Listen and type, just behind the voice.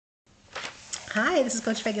Hi, this is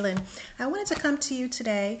Coach Peggylynn. I wanted to come to you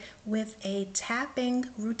today with a tapping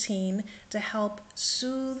routine to help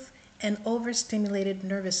soothe an overstimulated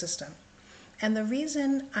nervous system. And the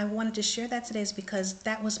reason I wanted to share that today is because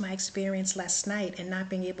that was my experience last night and not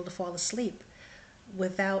being able to fall asleep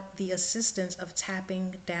without the assistance of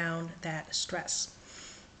tapping down that stress.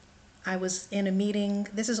 I was in a meeting,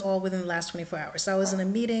 this is all within the last 24 hours. So I was in a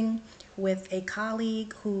meeting with a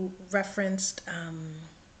colleague who referenced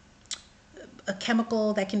a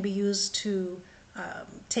chemical that can be used to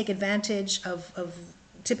take advantage of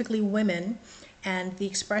typically women, and the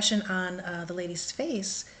expression on the lady's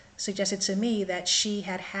face suggested to me that she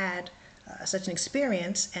had had such an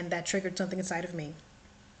experience, and that triggered something inside of me.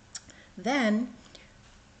 Then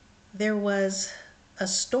there was a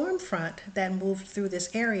storm front that moved through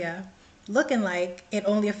this area, looking like it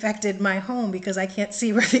only affected my home because I can't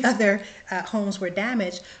see where the other homes were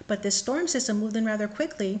damaged. But this storm system moved in rather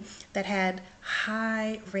quickly that had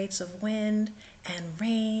high rates of wind and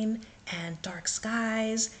rain and dark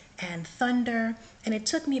skies and thunder. And it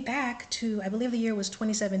took me back to, I believe the year was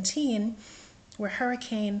 2017, where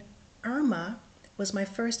Hurricane Irma was my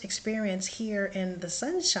first experience here in the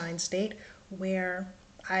Sunshine State, where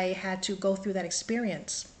I had to go through that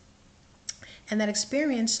experience. And that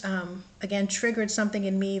experience, again, triggered something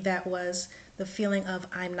in me that was the feeling of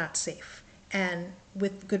I'm not safe. And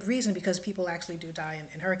with good reason, because people actually do die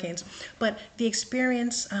in hurricanes. But the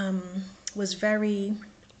experience was very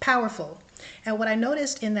powerful. And what I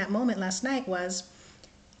noticed in that moment last night was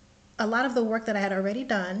a lot of the work that I had already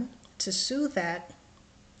done to soothe that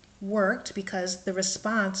worked, because the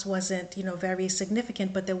response wasn't, very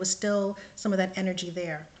significant, but there was still some of that energy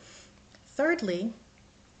there. Thirdly,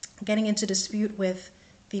 getting into dispute with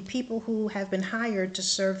the people who have been hired to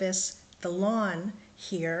service the lawn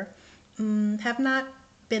here have not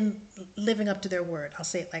been living up to their word. I'll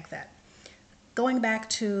say it like that. Going back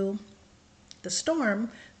to the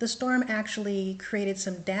storm actually created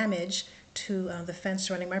some damage to the fence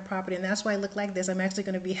surrounding my property, and that's why I look like this. I'm actually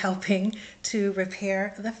going to be helping to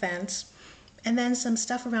repair the fence. And then some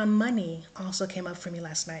stuff around money also came up for me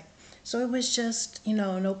last night. So it was just,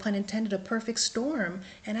 no pun intended, a perfect storm.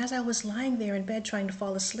 And as I was lying there in bed trying to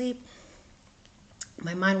fall asleep,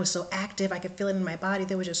 my mind was so active, I could feel it in my body.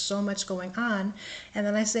 There was just so much going on. And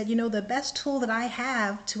then I said, the best tool that I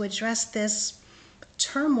have to address this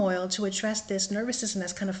turmoil, to address this nervous system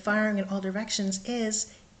that's kind of firing in all directions,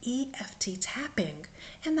 is EFT tapping.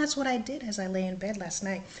 And that's what I did as I lay in bed last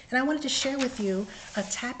night. And I wanted to share with you a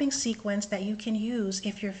tapping sequence that you can use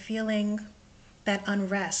if you're feeling that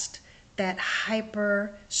unrest, that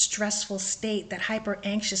hyper stressful state, that hyper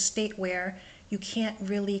anxious state where you can't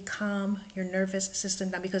really calm your nervous system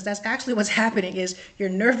down, because that's actually what's happening. Is your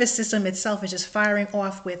nervous system itself is just firing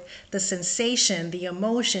off with the sensation, the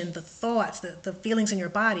emotion, the thoughts, the feelings in your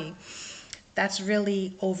body. That's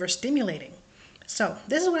really overstimulating. So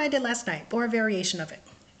this is what I did last night, or a variation of it.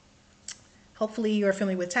 Hopefully you're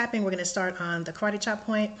familiar with tapping. We're going to start on the karate chop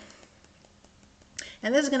point.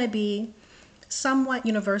 And this is going to be somewhat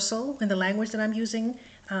universal in the language that I'm using.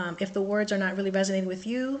 If the words are not really resonating with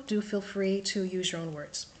you, do feel free to use your own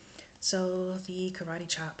words. So the karate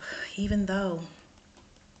chop. Even though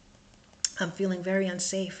I'm feeling very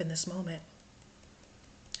unsafe in this moment,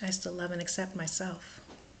 I still love and accept myself.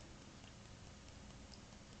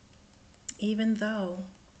 Even though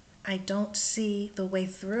I don't see the way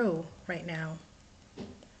through right now,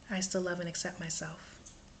 I still love and accept myself.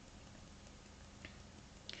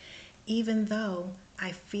 Even though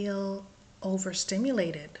I feel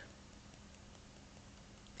overstimulated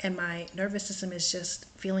and my nervous system is just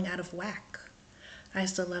feeling out of whack, I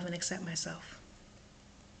still love and accept myself.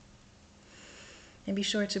 And be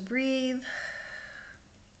sure to breathe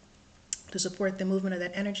to support the movement of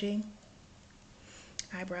that energy.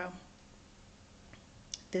 Eyebrow.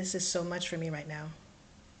 This is so much for me right now.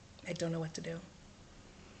 I don't know what to do.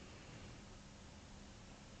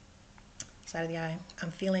 Side of the eye.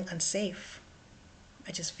 I'm feeling unsafe.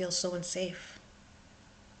 I just feel so unsafe.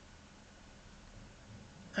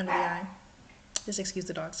 Under the eye. Just excuse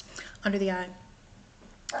the dogs. Under the eye.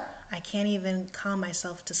 I can't even calm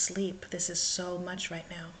myself to sleep. This is so much right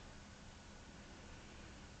now.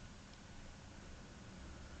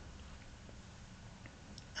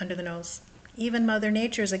 Under the nose. Even Mother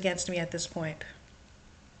Nature is against me at this point.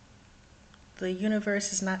 The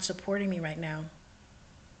universe is not supporting me right now.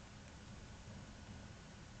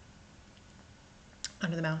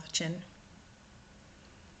 Under the mouth, chin.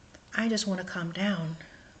 I just want to calm down,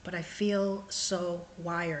 but I feel so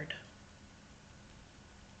wired.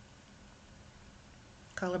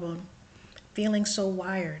 Collarbone. Feeling so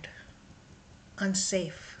wired,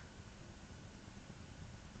 unsafe.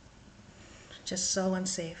 just so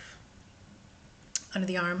unsafe. Under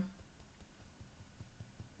the arm.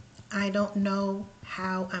 I don't know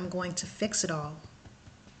how I'm going to fix it all.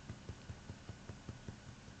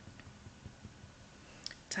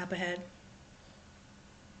 Top of head.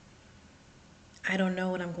 I don't know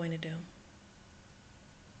what I'm going to do.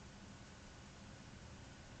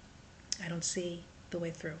 I don't see the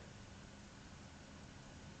way through.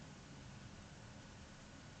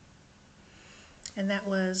 And that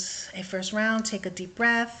was a first round. Take a deep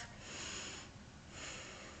breath.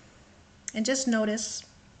 And just notice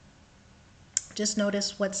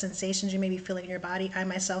what sensations you may be feeling in your body. I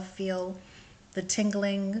myself feel the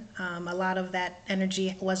tingling. A lot of that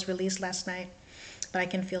energy was released last night, but I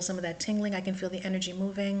can feel some of that tingling. I can feel the energy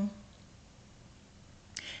moving.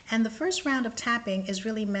 And the first round of tapping is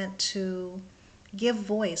really meant to give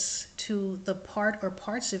voice to the part or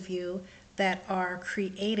parts of you that are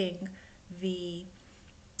creating the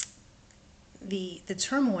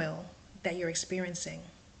turmoil that you're experiencing.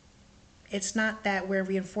 It's not that we're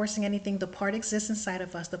reinforcing anything. The part exists inside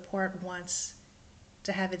of us. The part wants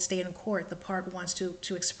to have its day in court. The part wants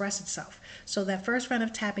to express itself. So that first round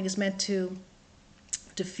of tapping is meant to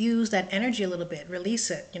diffuse that energy a little bit, release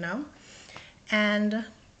it, you know? And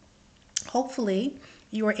hopefully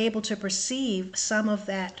you are able to perceive some of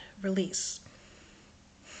that release.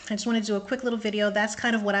 I just want to do a quick little video. That's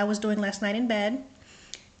kind of what I was doing last night in bed,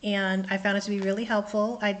 and I found it to be really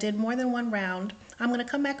helpful. I did more than one round. I'm going to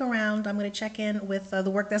come back around. I'm going to check in with the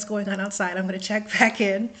work that's going on outside. I'm going to check back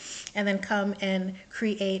in and then come and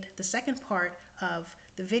create the second part of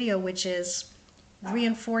the video, which is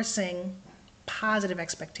reinforcing positive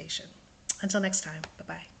expectation. Until next time,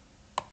 bye-bye.